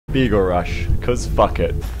Beagle rush, cause fuck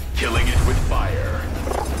it. Killing it with fire.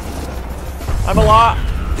 I'm a lot.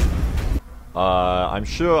 I'm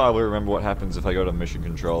sure I will remember what happens if I go to mission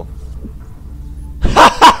control.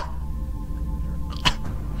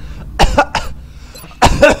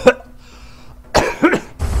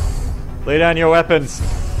 Lay down your weapons.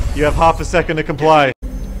 You have half a second to comply.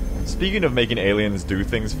 Speaking of making aliens do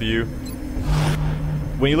things for you,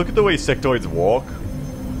 when you look at the way sectoids walk,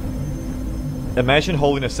 imagine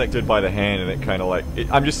holding a sectoid by the hand and it kind of like...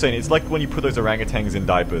 I'm just saying, it's like when you put those orangutans in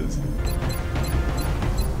diapers.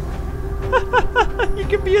 You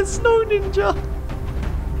can be a snow ninja!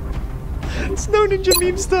 Snow ninja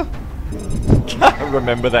memester! Can't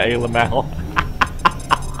remember that ALML.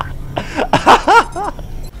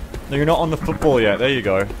 No, you're not on the football yet. There you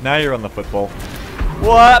go. Now you're on the football.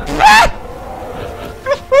 What?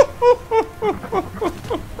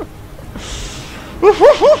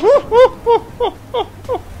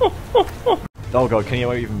 Oh god, can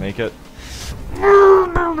you even make it?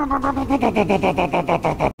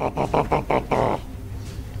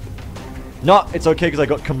 No, it's okay because I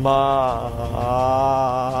got command.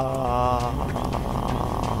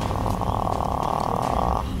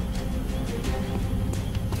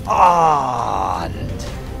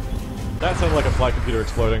 That sounded like a flight computer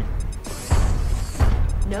exploding.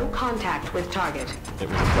 No contact with target. It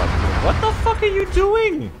was a flight computer. What the fuck are you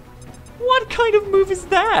doing? What kind of move is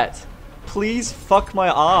that? Please fuck my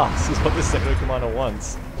ass is what the second commander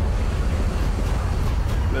wants.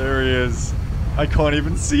 There he is. I can't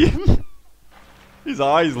even see him. His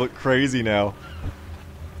eyes look crazy now.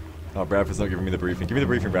 Oh, Bradford's not giving me the briefing. Give me the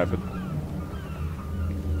briefing, Bradford.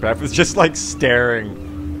 Bradford's just like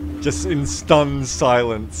staring. Just in stunned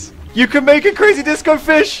silence. You can make a crazy disco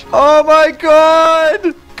fish! Oh my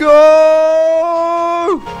god!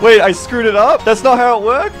 Go! Wait, I screwed it up? That's not how it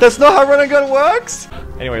works? That's not how run and gun works?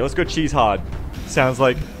 Anyway, let's go cheese hard. Sounds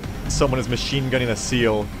like someone is machine gunning a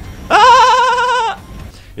seal. Ah!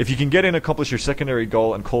 If you can get in, accomplish your secondary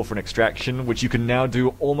goal and call for an extraction, which you can now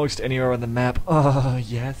do almost anywhere on the map. Oh,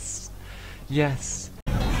 yes. Yes.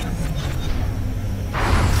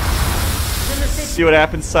 See what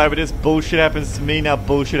happens, Cyberdis? Bullshit happens to me, now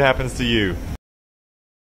bullshit happens to you.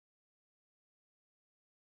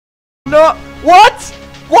 No! What?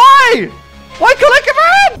 Why? Why can't I come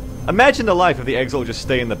in? Imagine the life of the Exile just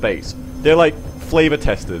stay in the base. They're like flavor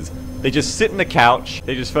testers. They just sit in the couch,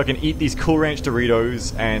 they just fucking eat these Cool Ranch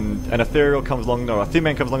Doritos, and an ethereal comes along, no, a thin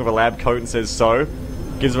man comes along with a lab coat and says so,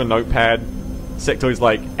 gives them a notepad. Sectoid's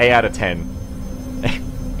like, 8 out of 10.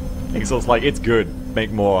 Exile's like, it's good,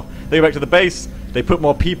 make more. They go back to the base, they put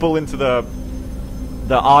more people into the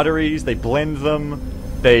arteries, they blend them,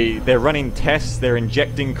 they're running tests, they're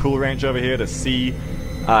injecting Cool Ranch over here to see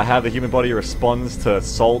how the human body responds to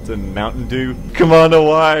salt and Mountain Dew. Commander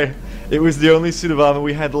Y, it was the only suit of armor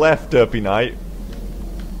we had left, Derpy Knight.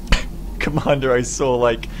 Commander, I saw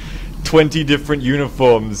like 20 different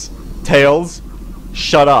uniforms. Tails,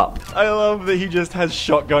 shut up. I love that he just has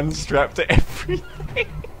shotguns strapped to everything.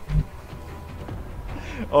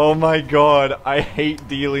 Oh my god, I hate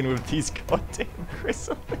dealing with these goddamn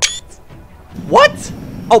chrysalids. What?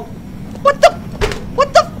 Oh, what the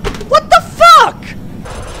fuck?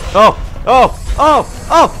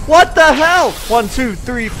 Oh, what the hell? 1, 2,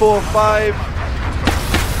 3, 4, 5.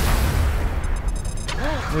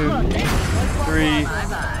 2, 3,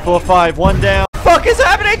 4, 5, 1 down. Fuck is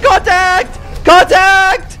happening? Contact!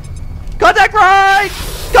 Contact! Contact right!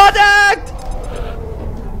 Contact!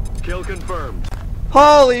 Kill confirmed.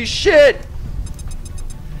 Holy shit!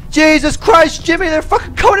 Jesus Christ, Jimmy, they're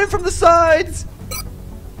fucking coming in from the sides!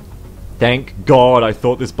 Thank God I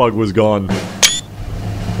thought this bug was gone.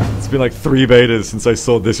 It's been like 3 betas since I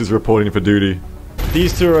saw this is reporting for duty.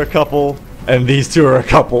 These two are a couple, and these two are a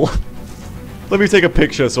couple. Let me take a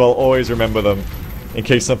picture so I'll always remember them, in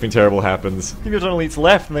case something terrible happens. I think there's only elites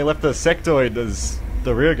left, and they left the sectoid as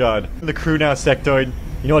the rear guard. The crew now, sectoid.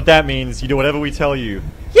 You know what that means, you do whatever we tell you.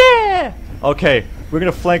 Yeah! Okay, we're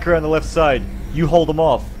gonna flank around the left side. You hold them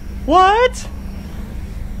off. What?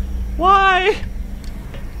 Why?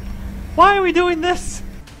 Why are we doing this?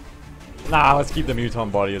 Nah, let's keep the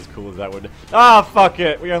muton body as cool as that would. Ah, fuck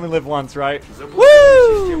it. We only live once, right?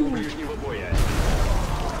 Woo!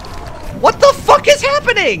 What the fuck is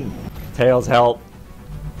happening? Tails, help.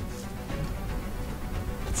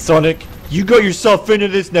 Sonic, you got yourself into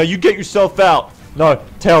this, now you get yourself out. No,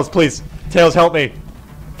 Tails, please. Tails, help me.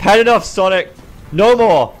 Had enough, Sonic. No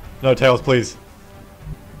more. No, Tails, please.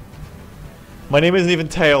 My name isn't even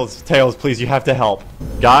Tails. Tails, please, you have to help.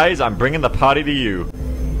 Guys, I'm bringing the party to you.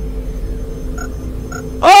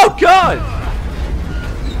 Oh, God!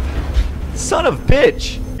 Son of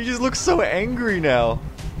bitch! He just looks so angry now.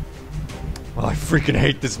 Oh, I freaking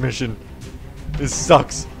hate this mission. This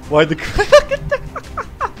sucks. Why'd the...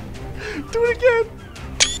 Do it again.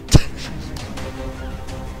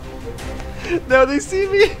 Now they see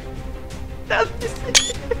me. Now they see me.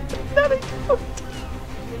 Now they don't.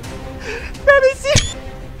 Now they see me.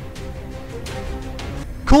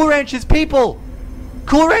 Cool Ranch's people.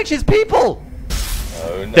 Cool Ranch's people.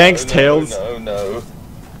 Oh, no, Thanks, no, Tails. No.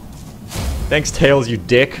 Thanks, Tails, you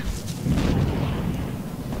dick.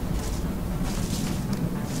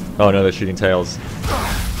 Oh no, they're shooting Tails.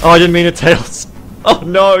 Oh, I didn't mean it, Tails. Oh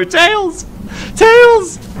no, Tails!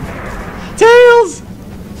 Tails! Tails!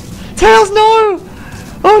 Tails, no!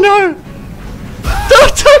 Oh no!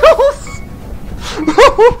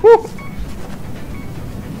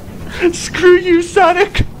 Tails! Screw you,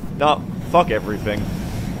 Sonic! No, fuck everything.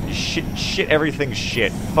 You shit everything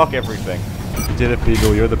shit. Fuck everything. You did it,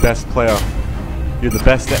 Beagle. You're the best player. You're the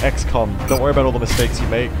best at XCOM. Don't worry about all the mistakes you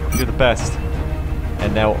make. You're the best.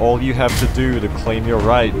 And now all you have to do to claim your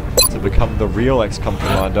right to become the real XCOM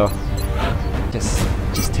commander,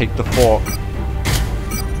 just take the fork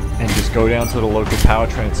and just go down to the local power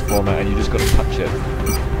transformer and you just gotta touch it.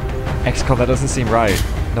 XCOM, that doesn't seem right.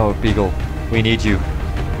 No, Beagle, we need you.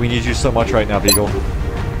 We need you so much right now, Beagle.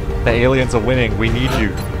 The aliens are winning, we need you.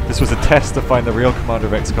 This was a test to find the real commander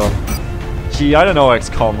of XCOM. Gee, I don't know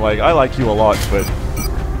XCOM, like, I like you a lot, but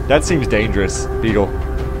that seems dangerous, Beagle.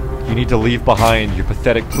 You need to leave behind your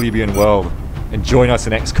pathetic plebeian world and join us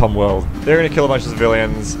in XCOM world. They're gonna kill a bunch of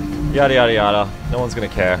civilians, yada yada yada. No one's gonna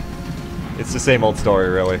care. It's the same old story,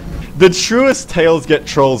 really. The truest Tails get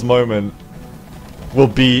trolls moment will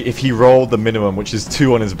be if he rolled the minimum, which is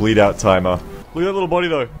 2 on his bleed out timer. Look at that little body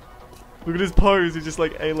though. Look at his pose, he's just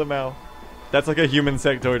like, hey Lamau. That's like a human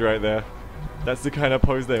sectoid right there. That's the kind of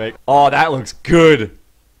pose they make. Oh, that looks good!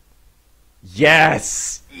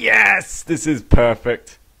 Yes! Yes! This is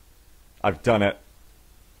perfect. I've done it.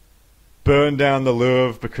 Burn down the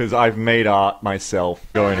Louvre because I've made art myself.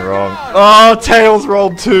 Going wrong. Oh, Tails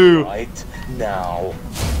rolled 2! Right now.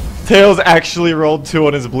 Tails actually rolled 2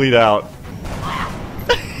 on his bleed out.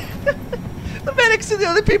 The medics are the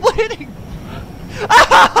only people hitting!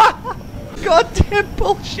 Goddamn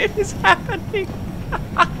bullshit is happening!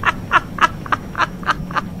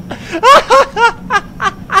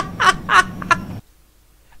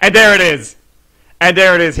 And there it is! And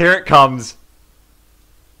there it is, here it comes.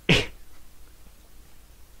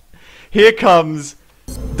 Here comes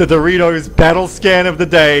the Doritos battle scan of the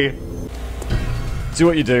day. Do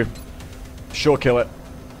what you do. Sure kill it.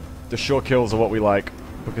 The sure kills are what we like,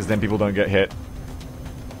 because then people don't get hit.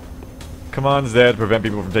 Command's there to prevent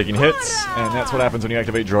people from taking hits, and that's what happens when you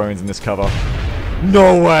activate drones in this cover.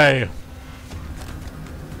 No way!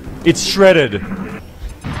 It's shredded!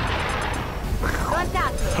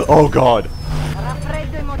 Oh god.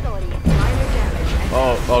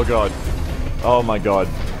 Oh god. Oh my god.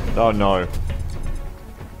 Oh no.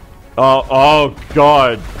 Oh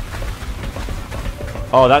god.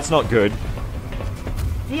 Oh, that's not good.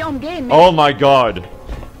 Oh my god.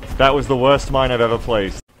 That was the worst mine I've ever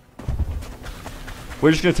placed.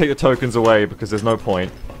 We're just gonna take the tokens away because there's no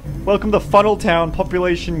point. Welcome to Funnel Town,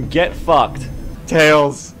 population get fucked.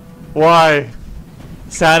 Tails. Why?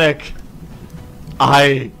 Sonic.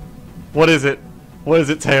 What is it? What is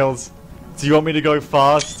it, Tails? Do you want me to go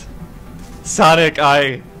fast? Sonic,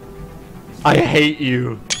 I hate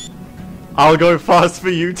you. I'll go fast for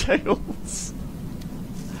you, Tails.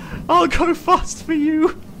 I'll go fast for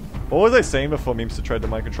you. What was I saying before Memester tried to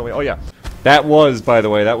mind control me? Oh yeah. That was, by the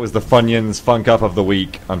way, that was the Funyuns Funk Up of the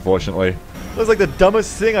week, unfortunately. That was like the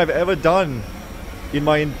dumbest thing I've ever done in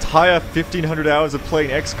my entire 1500 hours of playing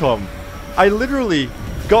XCOM. I literally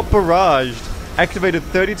got barraged, activated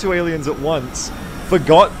 32 aliens at once,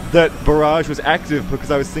 forgot that barrage was active because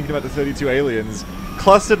I was thinking about the 32 aliens,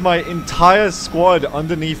 clustered my entire squad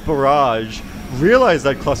underneath barrage, realized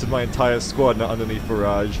I'd clustered my entire squad underneath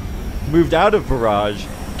barrage, moved out of barrage,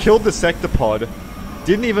 killed the sector pod,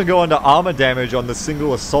 didn't even go under armor damage on the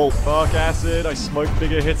single assault. Fuck acid, I smoked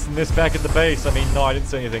bigger hits than this back at the base. I mean, no, I didn't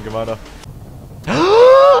say anything, Commander.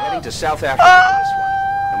 Heading to South Africa for this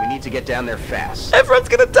one, and we need to get down there fast. Everyone's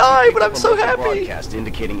gonna die, but I'm so happy! Broadcast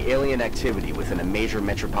indicating alien activity within a major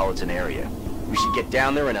metropolitan area. We should get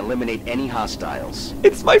down there and eliminate any hostiles.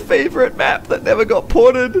 It's my favorite map that never got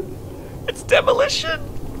ported. It's demolition.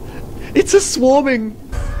 It's a swarming.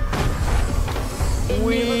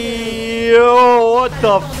 Yo, what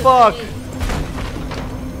the fuck?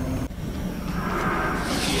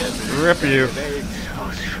 Rip you.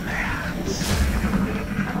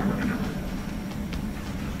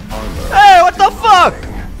 Hey, what the fuck?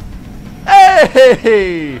 Hey!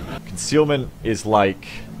 Hey! Concealment is like...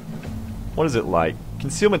 What is it like?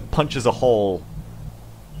 Concealment punches a hole.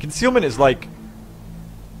 Concealment is like...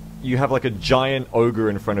 You have like a giant ogre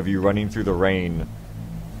in front of you running through the rain.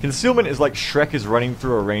 Concealment is like Shrek is running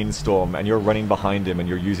through a rainstorm and you're running behind him and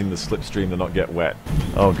you're using the slipstream to not get wet.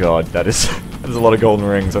 Oh god, that is a lot of golden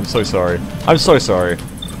rings. I'm so sorry. I'm so sorry.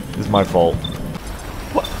 This is my fault.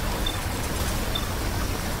 What?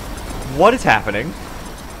 What is happening?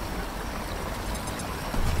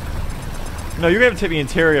 No, you're gonna have to take the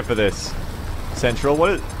interior for this. Central,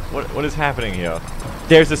 what is happening here?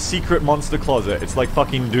 There's a secret monster closet. It's like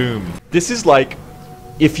fucking Doom. This is like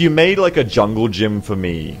if you made like a jungle gym for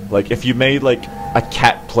me. Like if you made like a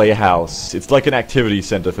cat playhouse. It's like an activity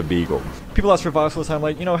center for Beagle. People ask for advice all the time,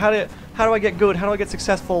 like, you know, how do I get good? How do I get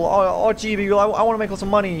successful? Oh gee, Beagle, I want to make lots of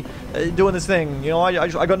money doing this thing. You know, I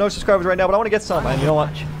got no subscribers right now, but I want to get some. And you know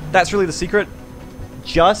what? That's really the secret.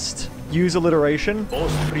 Just use alliteration.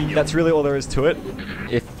 That's really all there is to it.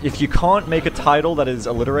 If you can't make a title that is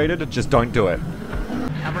alliterated, just don't do it.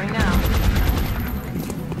 Covering now.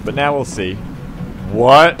 But now we'll see.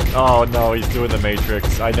 What? Oh no, he's doing the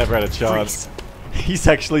Matrix. I never had a chance. He's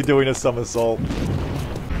actually doing a somersault.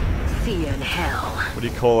 See you in hell. What do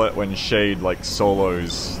you call it when Shade like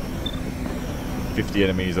solos 50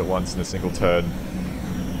 enemies at once in a single turn?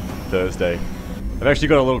 Thursday. I've actually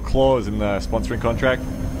got a little clause in the sponsoring contract.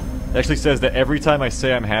 It actually says that every time I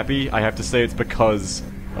say I'm happy, I have to say it's because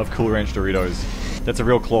of Cool Ranch Doritos. That's a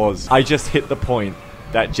real clause. I just hit the point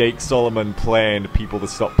that Jake Solomon planned people to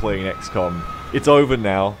stop playing XCOM. It's over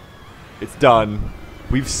now. It's done.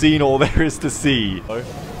 We've seen all there is to see.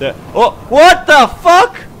 Oh, what the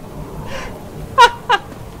fuck?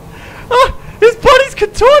 Oh, his body's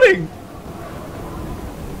contorting!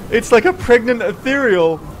 It's like a pregnant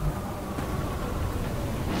ethereal.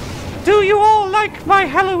 Do you all like my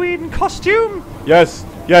Halloween costume? Yes,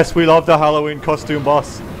 yes, we love the Halloween costume,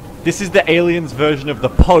 boss. This is the aliens version of the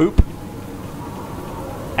Pope.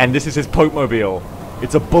 And this is his Pope-mobile.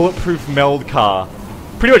 It's a bulletproof meld car.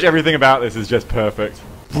 Pretty much everything about this is just perfect.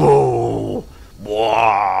 Whoa!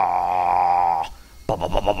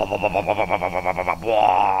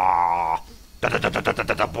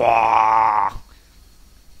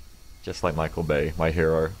 Just like Michael Bay, my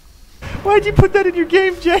hero. Why'd you put that in your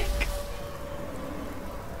game, Jake?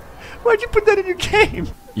 Why'd you put that in your game?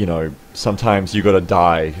 You know, sometimes you gotta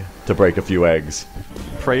die to break a few eggs.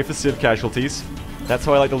 Pray for civ casualties. That's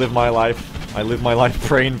how I like to live my life. I live my life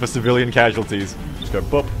praying for civilian casualties. Just go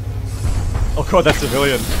boop. Oh god, that's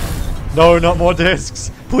civilian. No, not more discs.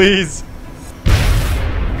 Please.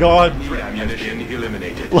 God. Ammunition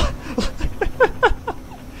eliminated.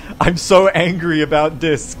 I'm so angry about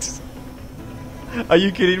discs. Are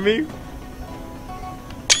you kidding me?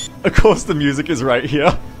 Of course the music is right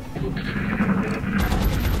here. Oh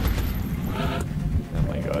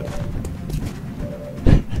my god.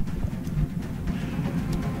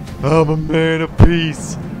 I'm a man of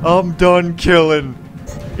peace. I'm done killing.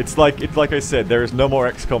 It's like I said, there is no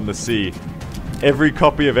more XCOM to see. Every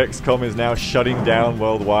copy of XCOM is now shutting down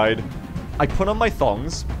worldwide. I put on my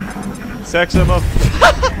thongs. Sex them up.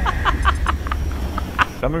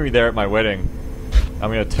 I'm gonna be there at my wedding. I'm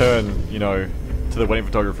gonna turn, you know, to the wedding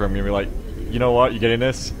photographer. I'm gonna be like, you know what? You getting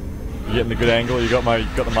this? You getting the good angle? You got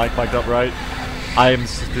the mic mic'd up right?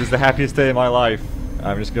 This is the happiest day of my life.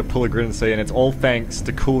 I'm just gonna pull a grin and say, and it's all thanks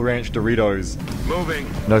to Cool Ranch Doritos. Moving.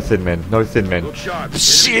 No thin men. No thin men. Look sharp.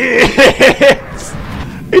 Shit!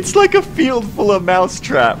 It's like a field full of mouse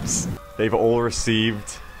traps. They've all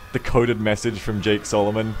received the coded message from Jake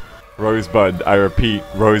Solomon. Rosebud, I repeat,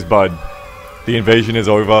 Rosebud. The invasion is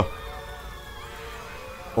over.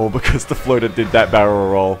 All because the floater did that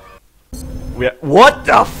barrel roll. What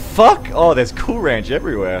the fuck? Oh, there's Cool Ranch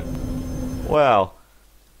everywhere. Wow.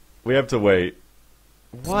 We have to wait.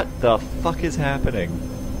 What the fuck is happening?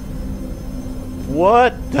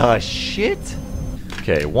 What the shit?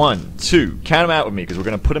 Okay, 1, 2. Count them out with me, because we're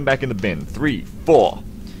going to put them back in the bin. 3, 4,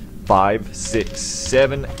 5, 6,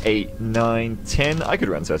 7, 8, 9, 10. I could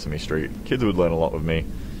run Sesame Street. Kids would learn a lot with me.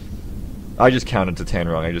 I just counted to 10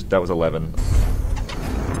 wrong. That was 11.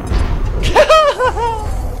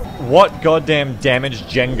 What goddamn damaged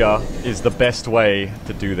Jenga is the best way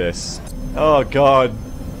to do this? Oh god.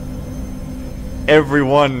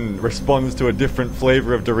 Everyone responds to a different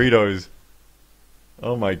flavor of Doritos.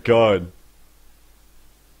 Oh my god.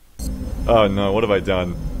 Oh no, what have I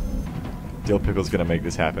done? Dill Pickle's gonna make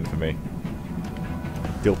this happen for me.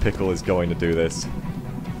 Dill Pickle is going to do this.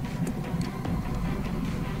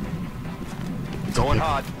 Going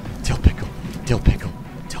hard. Dill Pickle. Dill Pickle.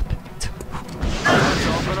 Dill Pickle.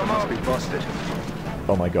 Busted.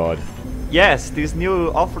 Oh my god. yes, this new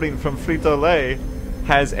offering from Frito-Lay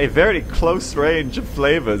has a very close range of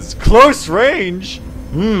flavors. Close range?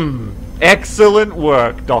 Excellent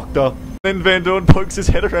work, Doctor. Then Van Dorn pokes his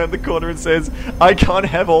head around the corner and says, I can't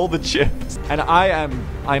have all the chips. And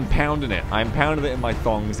I'm pounding it. I'm pounding it in my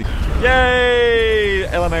thongs. Yay!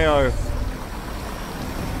 LMAO.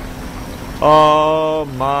 Oh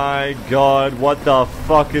my god, what the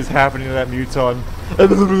fuck is happening to that muton?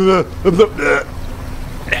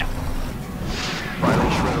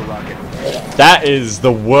 That is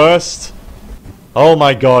the worst. Oh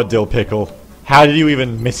my god, Dill Pickle. How did you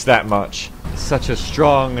even miss that much? Such a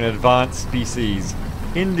strong and advanced species.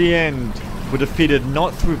 In the end, were defeated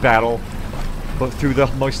not through battle, but through the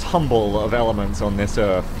most humble of elements on this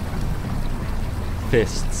earth.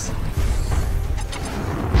 Fists.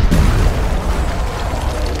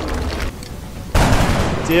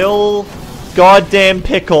 Dill goddamn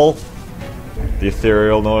Pickle. The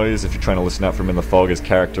ethereal noise, if you're trying to listen out for him in the fog, is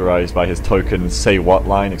characterized by his token say what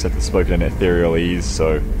line, except it's spoken in etherealese,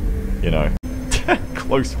 so, you know.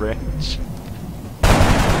 Close range.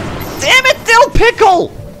 Damn it, Dill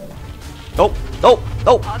Pickle! Oh, oh,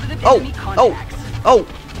 oh, oh,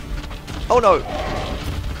 oh no.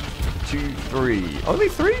 2, 3. Only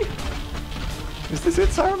 3? Is this it,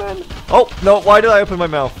 Saruman? Oh, no, why did I open my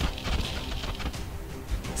mouth?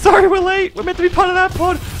 Sorry, we're late! We're meant to be part of that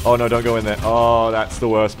pod! Oh no, don't go in there. Oh, that's the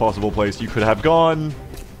worst possible place you could have gone.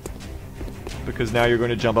 Because now you're going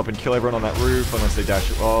to jump up and kill everyone on that roof unless they dash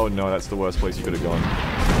you. Oh no, that's the worst place you could have gone.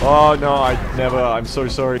 Oh no, I'm so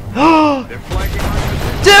sorry.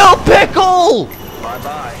 Dill Pickle!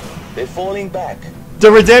 Bye-bye. They're falling back.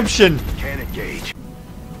 The redemption! Can't engage.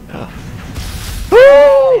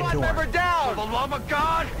 Never down! For the love of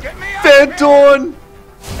God, get me out! Van Dorn!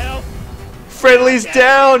 Friendly's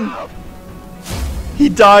down! He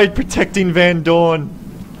died protecting Van Dorn.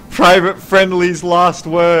 Private Friendly's last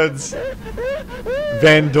words.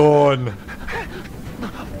 Van Dorn.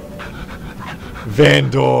 Van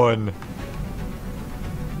Dorn.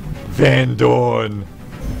 Van Dorn.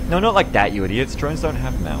 No, not like that, you idiots. Drones don't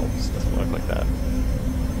have mouths. Doesn't work like that.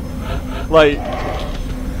 Like,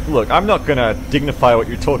 look, I'm not gonna dignify what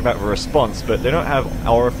you're talking about for a response, but they don't have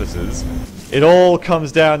orifices. It all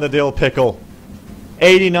comes down to Dill Pickle.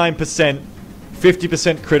 89%,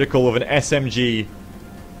 50% critical of an SMG.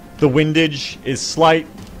 The windage is slight.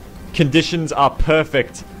 Conditions are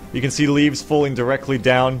perfect. You can see leaves falling directly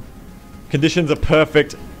down. Conditions are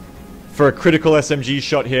perfect for a critical SMG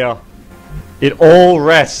shot here. It all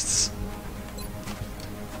rests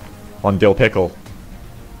on Dill Pickle.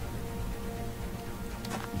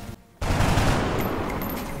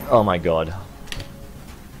 Oh my god.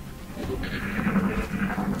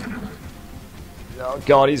 Oh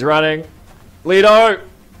god, he's running. Lido!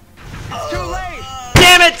 It's too late!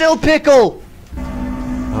 Damn it, Dill Pickle!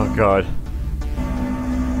 Oh god.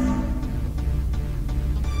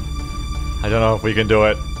 I don't know if we can do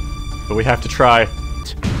it, but we have to try.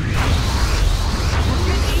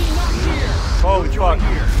 Holy fuck.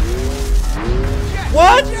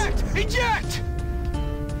 What? Eject! Eject!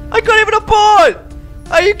 I couldn't even abort!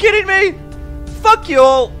 Are you kidding me? Fuck you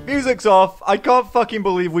all! Music's off. I can't fucking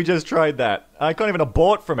believe we just tried that. I can't even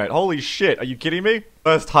abort from it. Holy shit, are you kidding me?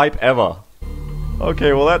 First hype ever.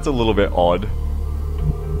 Okay, well that's a little bit odd.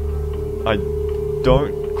 I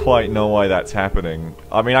don't quite know why that's happening.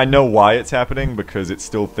 I mean, I know why it's happening because it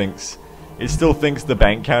still thinks the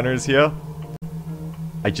bank counter is here.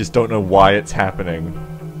 I just don't know why it's happening.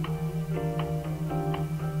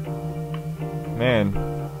 Man,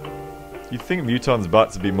 you'd think Muton's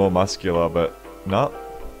butts would be more muscular, but no.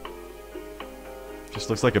 Just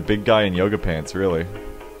looks like a big guy in yoga pants, really.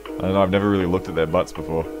 I don't know, I've never really looked at their butts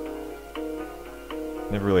before.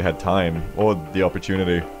 Never really had time, or the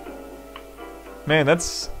opportunity. Man,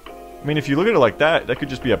 that's... I mean, if you look at it like that, that could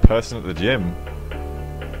just be a person at the gym.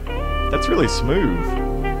 That's really smooth.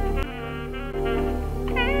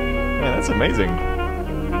 Man, that's amazing.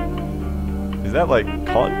 Is that like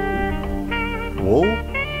cotton? Wool?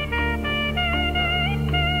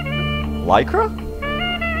 Lycra?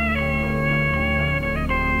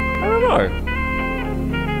 I don't know.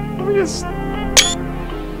 Let me just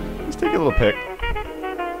take a little pic.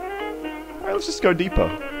 Alright, let's just go deeper.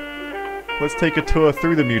 Let's take a tour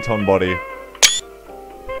through the Muton body.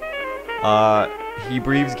 He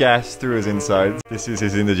breathes gas through his insides. This is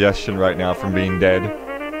his indigestion right now from being dead.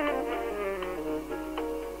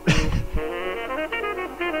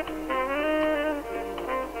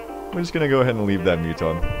 We're just gonna go ahead and leave that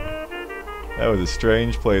Muton. That was a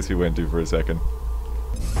strange place we went to for a second.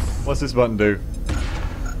 What's this button do?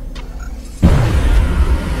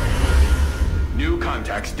 New contact.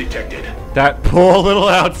 Contacts detected. That poor little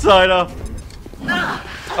outsider.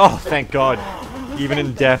 Oh, thank God. Even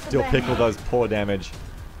in death, Dill Pickle does poor damage.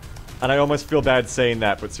 And I almost feel bad saying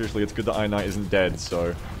that, but seriously, it's good that Iron Knight isn't dead,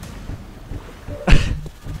 so...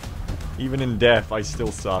 Even in death, I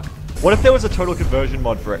still suck. What if there was a total conversion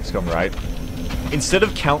mod for XCOM, right? Instead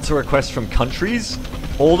of counter requests from countries,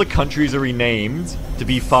 all the countries are renamed to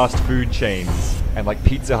be fast food chains. And like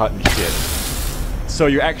Pizza Hut and shit. So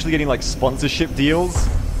you're actually getting like sponsorship deals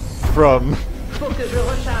from... You're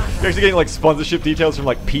actually getting like sponsorship details from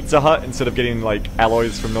like Pizza Hut instead of getting like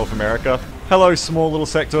alloys from North America. Hello, small little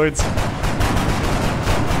sectoids.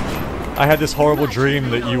 I had this horrible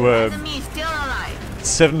dream that you were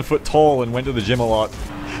 7 foot tall and went to the gym a lot.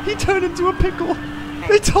 He turned into a pickle.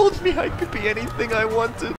 They told me I could be anything I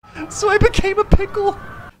wanted, so I became a pickle.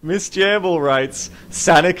 Miss Jamble writes,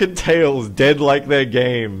 Sonic and Tails dead like their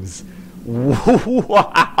games.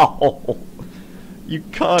 Wow. You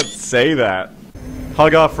can't say that.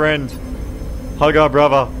 Hug our friend. Hug our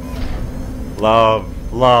brother.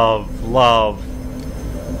 Love, love, love.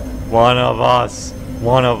 One of us.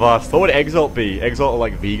 One of us. What would Exalt be? Exalt are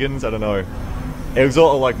like vegans? I don't know.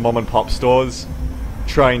 Exalt are like mom and pop stores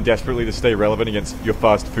trying desperately to stay relevant against your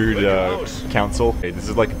fast food council. Hey, this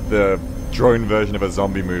is like the drone version of a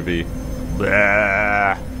zombie movie.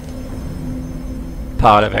 Blah.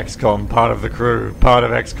 Part of XCOM, part of the crew. Part of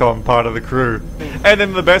XCOM, part of the crew. And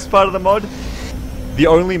then the best part of the mod, the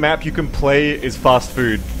only map you can play is fast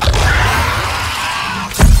food.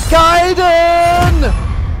 Gaiden!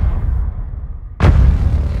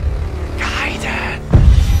 Gaiden!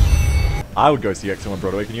 I would go see XCOM on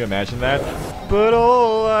Broadway, can you imagine that? But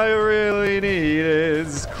all I really need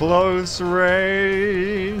is close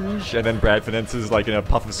range. And then Bradford enters like in a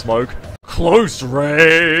puff of smoke. Close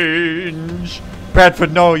range!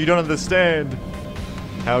 Bradford, no, you don't understand.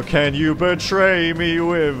 How can you betray me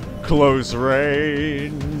with close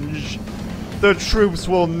range? The troops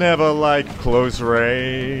will never like close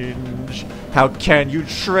range. How can you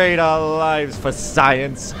trade our lives for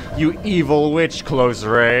science, you evil witch? Close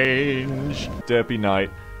range. Derpy Knight,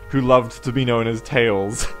 who loved to be known as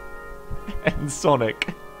Tails. And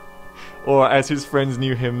Sonic. Or as his friends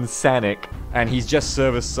knew him, Sanic. And he's just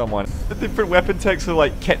serviced someone. The different weapon techs are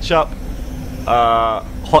like ketchup,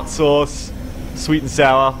 hot sauce, sweet and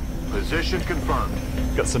sour. Position confirmed.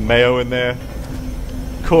 Got some mayo in there.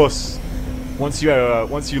 Of course, once you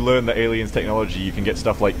learn the aliens' technology, you can get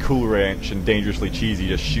stuff like Cool Ranch and Dangerously Cheesy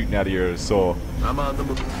just shooting out of your saw. I'm on the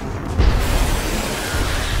move.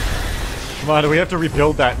 Come on, do we have to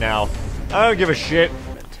rebuild that now? I don't give a shit.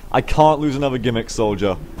 I can't lose another gimmick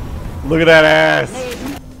soldier. Look at that ass!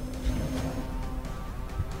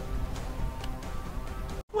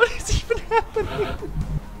 What is even happening?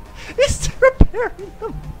 He's repairing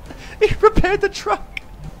them! He repaired the truck!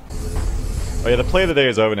 Oh yeah, the play of the day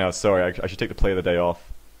is over now, sorry. I should take the play of the day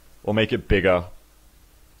off. Or make it bigger.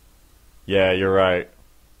 Yeah, you're right.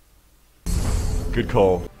 Good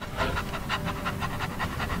call.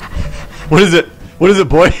 What is it? What is it,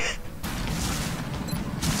 boy?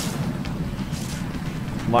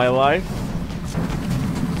 My life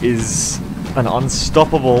is an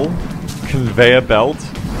unstoppable conveyor belt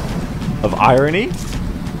of irony,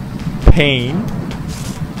 pain,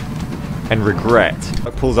 and regret.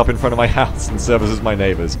 It pulls up in front of my house and services my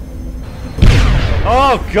neighbors.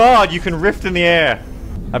 Oh god, you can rift in the air!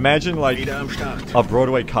 Imagine like a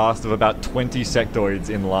Broadway cast of about 20 sectoids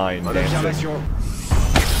in line dancing.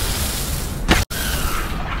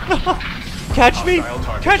 Catch me!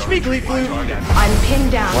 Catch me, Gleep Glue! I'm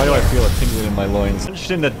pinned down. Why do I feel a tingling in my loins?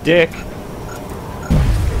 Punched in the dick.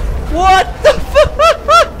 What the fuck?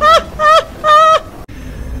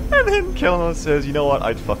 And then Kellenor says, you know what,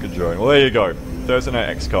 I'd fuck a drone. Well, there you go. Thursday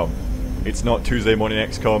night XCOM. It's not Tuesday morning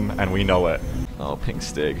XCOM, and we know it. Oh, Pink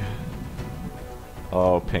Stig.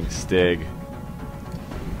 Oh, Pink Stig.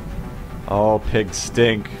 Oh, Pig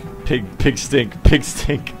Stink. Pig Stink. Pig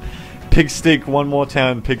Stink. Pig Stink, one more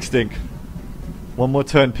turn, Pig Stink. One more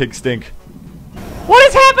turn, Pig Stink. What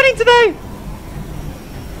is happening today?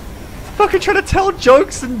 Fucking trying to tell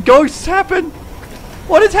jokes and ghosts happen.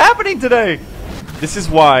 What is happening today? This is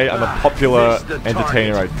why I'm a popular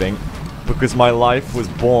entertainer, I think. Because my life was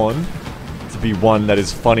born to be one that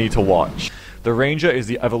is funny to watch. The Ranger is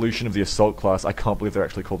the evolution of the Assault class. I can't believe they're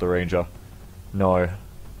actually called the Ranger. No.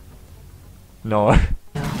 No.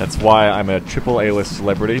 That's why I'm a triple A-list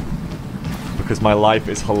celebrity. Because my life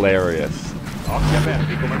is hilarious.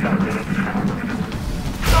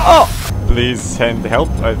 Oh! Please send help,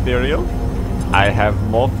 Ethereal. I have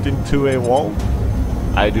morphed into a wall.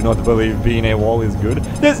 I do not believe being a wall is good.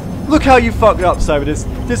 Look how you fucked up, Cyberus.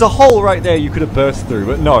 There's a hole right there you could have burst through,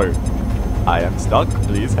 but no. I am stuck.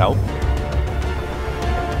 Please help.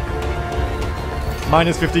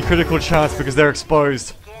 Minus 50 critical chance because they're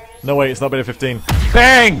exposed. No, wait, it's not better 15.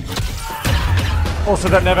 Bang! Also,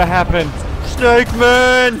 that never happened. Snake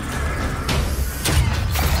Man!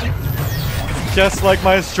 Just like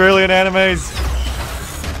my Australian animes.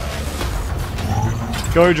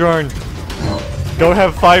 Go, drone. Go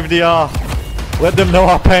have 5DR. Let them know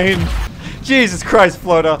our pain. Jesus Christ,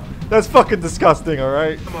 Floater. That's fucking disgusting,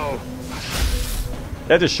 alright?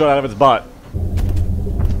 That just shot out of its butt.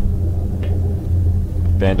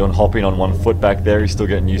 Bandon hopping on 1 foot back there. He's still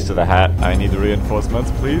getting used to the hat. I need the reinforcements,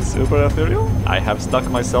 please. Uber Ethereal. I have stuck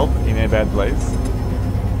myself in a bad place.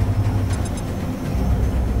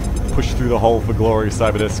 Push through the hole for glory,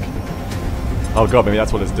 Cyberdisk. Oh god, maybe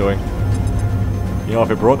that's what it's doing. You know, if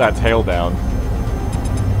it brought that tail down...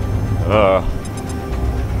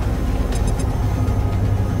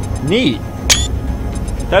 Neat!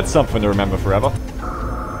 That's something to remember forever.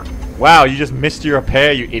 Wow, you just missed your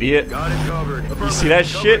repair, you idiot. Got it covered. You see that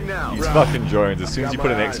shit? He's fucking drones as soon as you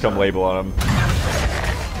put an XCOM label on him.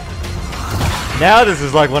 Now this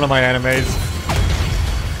is like one of my animes.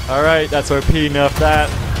 Alright, that's OP, nerf that.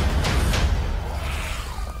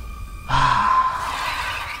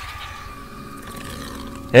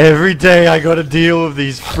 Every day I gotta deal with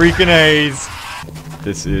these freaking A's.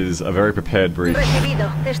 This is a very prepared breach.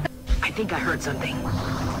 I think I heard something.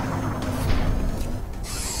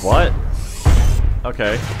 What?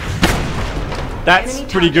 Okay. That's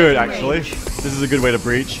pretty good, actually. This is a good way to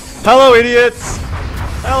breach. Hello, idiots!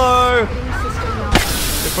 Hello!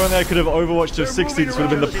 If only I could have Overwatched to 60, this would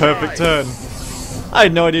have been the perfect turn. I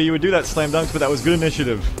had no idea you would do that, Slam Dunks, but that was good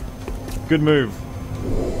initiative. Good move.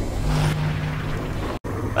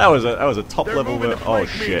 That was a top level. Oh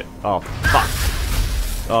shit! Oh fuck!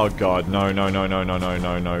 Oh god! No! No! No! No! No! No!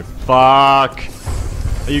 No! No! Fuck!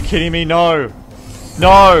 Are you kidding me? No!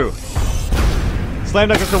 No! Slam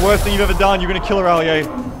Dunk is the worst thing you've ever done. You're gonna kill Rallier.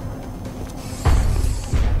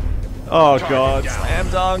 Oh god! Slam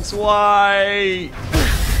Dunks! Why?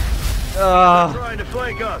 Trying to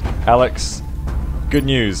flank us. Alex, good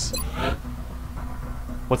news.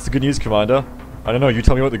 What's the good news, Commander? I don't know. You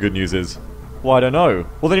tell me what the good news is. Well, I don't know.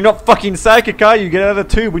 Well, then you're not fucking psychic, are you? Get out of the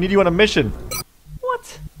tube. We need you on a mission.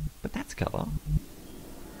 What? But that's cover.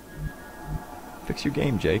 Fix your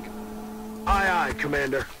game, Jake. Aye, aye,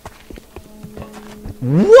 Commander.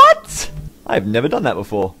 What? I've never done that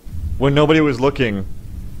before. When nobody was looking,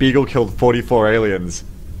 Beagle killed 44 aliens.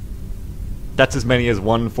 That's as many as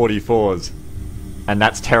 144s. And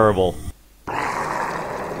that's terrible.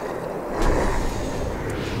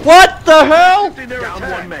 What the hell? Down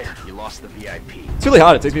one man. You lost the VIP. It's really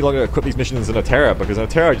hard. It takes me longer to equip these missions in a Terra, because in a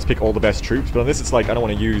Terra I just pick all the best troops, but on this it's like I don't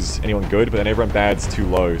want to use anyone good, but then everyone bad's too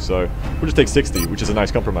low, so we'll just take 60, which is a nice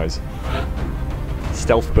compromise.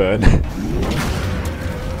 Stealth burn.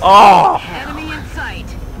 Oh! Enemy in sight.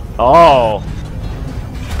 Oh!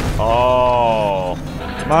 Oh!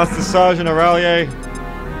 Master Sergeant Aurelier,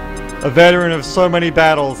 a veteran of so many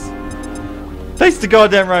battles. Face the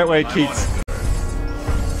goddamn right way, Keats.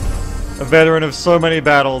 A veteran of so many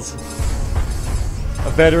battles.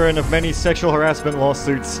 A veteran of many sexual harassment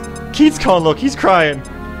lawsuits. Keats can't look, he's crying.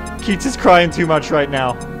 Keats is crying too much right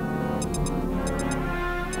now.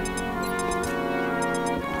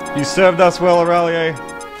 You served us well, Aurelier.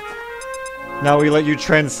 Now we let you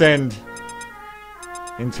transcend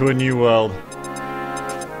into a new world.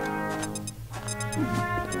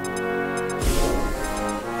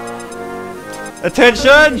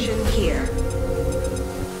 Attention! Here.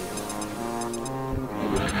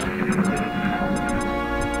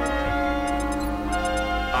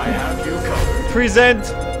 I have you covered. Present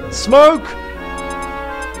smoke!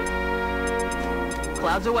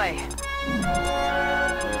 Clouds away.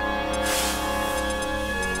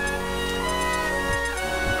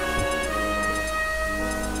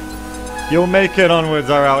 You'll make it onwards,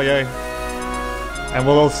 Aurelier. And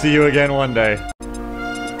we'll all see you again one day.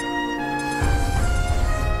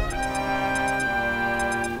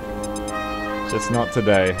 Just not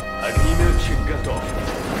today.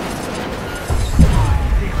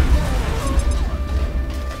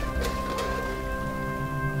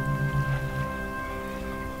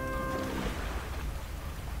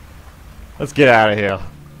 Let's get out of here.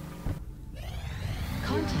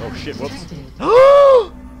 Oh shit, whoops.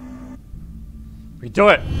 We do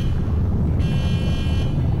it!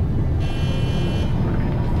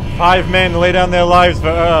 5 men lay down their lives for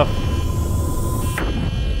Earth.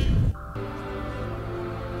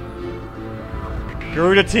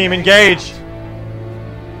 Garuda team engaged!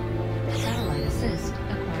 Satellite assist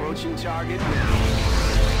acquired. target now.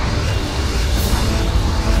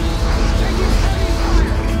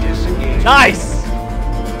 Disengage. Nice!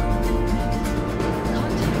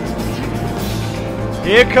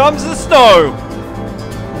 Here comes the snow!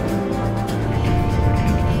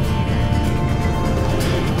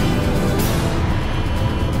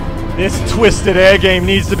 This twisted air game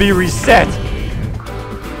needs to be reset!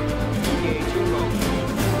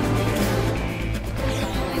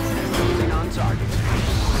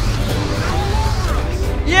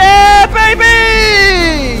 Yeah,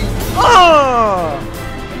 baby! Oh!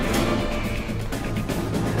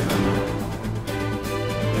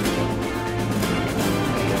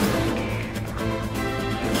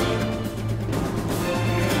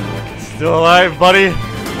 Still alive, buddy.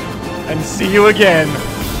 And see you again.